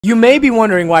You may be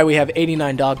wondering why we have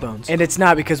 89 dog bones, and it's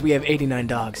not because we have 89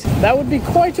 dogs. That would be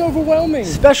quite overwhelming.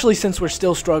 Especially since we're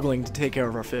still struggling to take care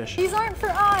of our fish. These aren't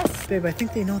for us. Babe, I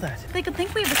think they know that. They could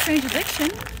think we have a strange addiction.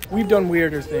 We've done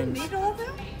weirder things.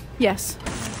 Yes.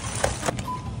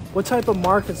 What type of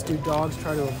markets do dogs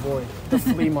try to avoid? The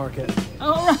flea market.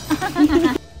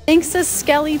 Thanks a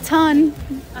skeleton.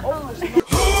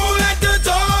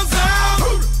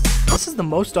 This is the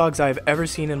most dogs I've ever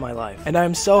seen in my life, and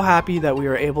I'm so happy that we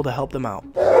were able to help them out.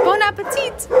 Bon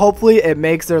appetit. Hopefully it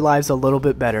makes their lives a little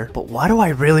bit better. But why do I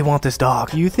really want this dog?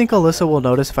 Do you think Alyssa will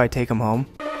notice if I take him home?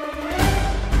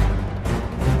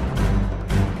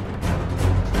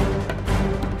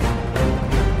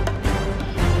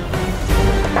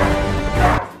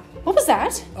 What was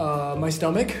that? My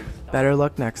stomach? Better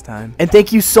luck next time. And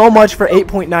thank you so much for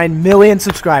 8.9 million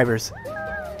subscribers.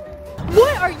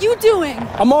 What are you doing?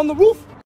 I'm on the roof.